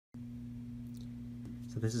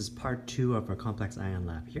So this is part 2 of our complex ion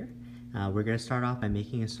lab here. We're going to start off by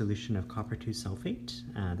making a solution of copper 2 sulfate.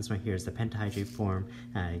 This one here is the pentahydrate form.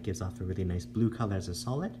 It gives off a really nice blue color as a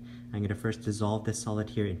solid. I'm going to first dissolve this solid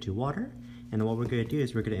here into water. And what we're going to do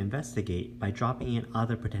is we're going to investigate by dropping in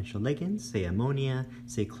other potential ligands, say ammonia,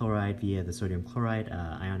 say chloride via the sodium chloride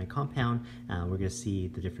ionic compound. We're going to see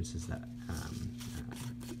the differences that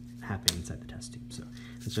happen inside the test tube. So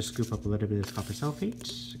let's just scoop up a little bit of this copper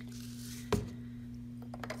sulfate.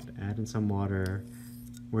 Add in some water.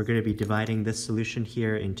 We're going to be dividing this solution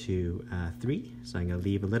here into 3. So I'm going to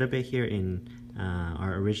leave a little bit here in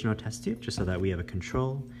our original test tube just so that we have a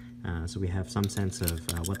control. So we have some sense of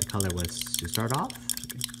what the color was to start off.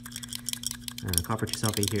 Okay. Copper 2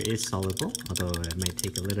 sulfate here is soluble, although it might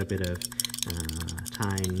take a little bit of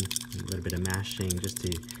time, a little bit of mashing just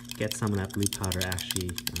to get some of that blue powder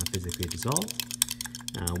actually physically dissolved.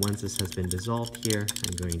 Once this has been dissolved here,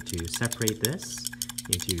 I'm going to separate this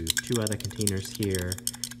into 2 other containers here.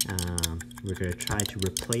 We're going to try to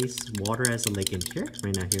replace water as a ligand here.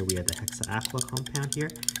 Right now here we have the hexa-aqua compound here.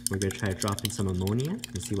 We're going to try to drop in some ammonia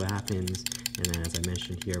and see what happens. And then as I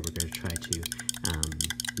mentioned here, we're going to try to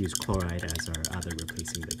use chloride as our other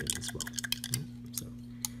replacing ligand as well. So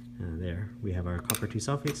there we have our copper 2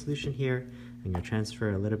 sulfate solution here. I'm going to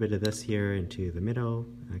transfer a little bit of this here into the middle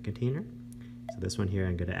container. So this one here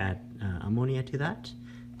I'm going to add ammonia to that.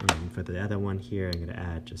 And for the other one here, I'm going to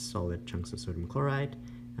add just solid chunks of sodium chloride.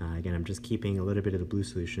 Again, I'm just keeping a little bit of the blue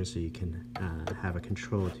solution so you can have a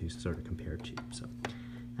control to sort of compare to. So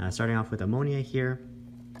starting off with ammonia here,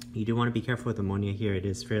 you do want to be careful with ammonia here. It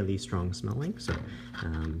is fairly strong smelling, so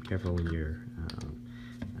careful when you're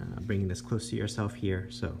bringing this close to yourself here.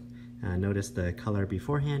 So notice the color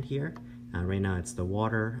beforehand here. Right now it's the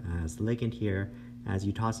water as the ligand here. As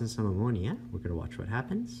you toss in some ammonia, we're going to watch what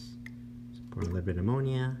happens. Pour a little bit of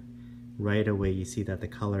ammonia. Right away you see that the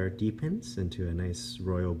color deepens into a nice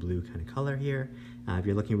royal blue kind of color here. If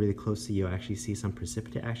you're looking really closely, you'll actually see some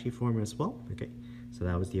precipitate actually form as well. Okay, so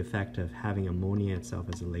that was the effect of having ammonia itself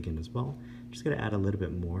as a ligand as well. I'm just going to add a little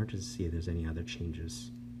bit more just to see if there's any other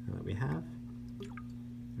changes that we have.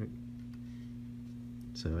 Right.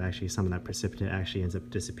 So actually some of that precipitate actually ends up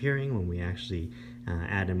disappearing when we actually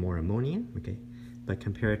add in more ammonia. Okay, but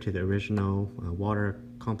compared to the original water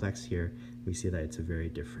complex here, we see that it's a very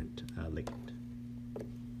different ligand.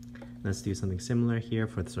 Let's do something similar here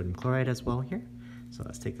for the sodium chloride as well here. So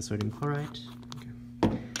let's take the sodium chloride. Okay.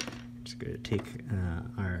 I'm just going to take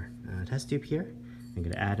our test tube here. I'm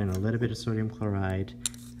going to add in a little bit of sodium chloride.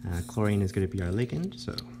 Chlorine is going to be our ligand,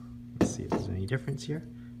 so let's see if there's any difference here.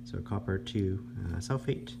 So copper 2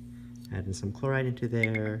 sulfate. Add in some chloride into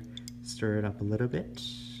there. Stir it up a little bit.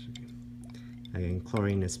 Okay. Again,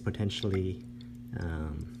 chlorine is potentially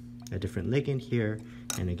a different ligand here,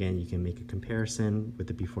 and again you can make a comparison with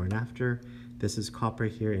the before and after. This is copper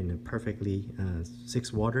here in a perfectly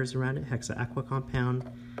 6 waters around it, hexa-aqua compound.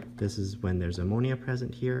 This is when there's ammonia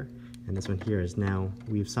present here, and this one here is now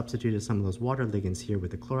we've substituted some of those water ligands here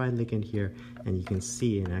with the chloride ligand here, and you can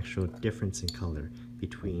see an actual difference in color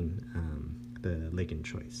between the ligand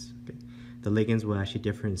choice. Okay. The ligands will actually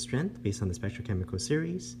differ in strength based on the spectrochemical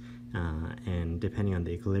series, and depending on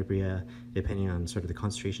the equilibria, depending on sort of the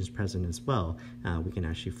concentrations present as well, we can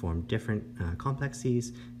actually form different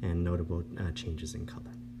complexes and notable changes in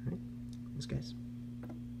color. All right, thanks guys.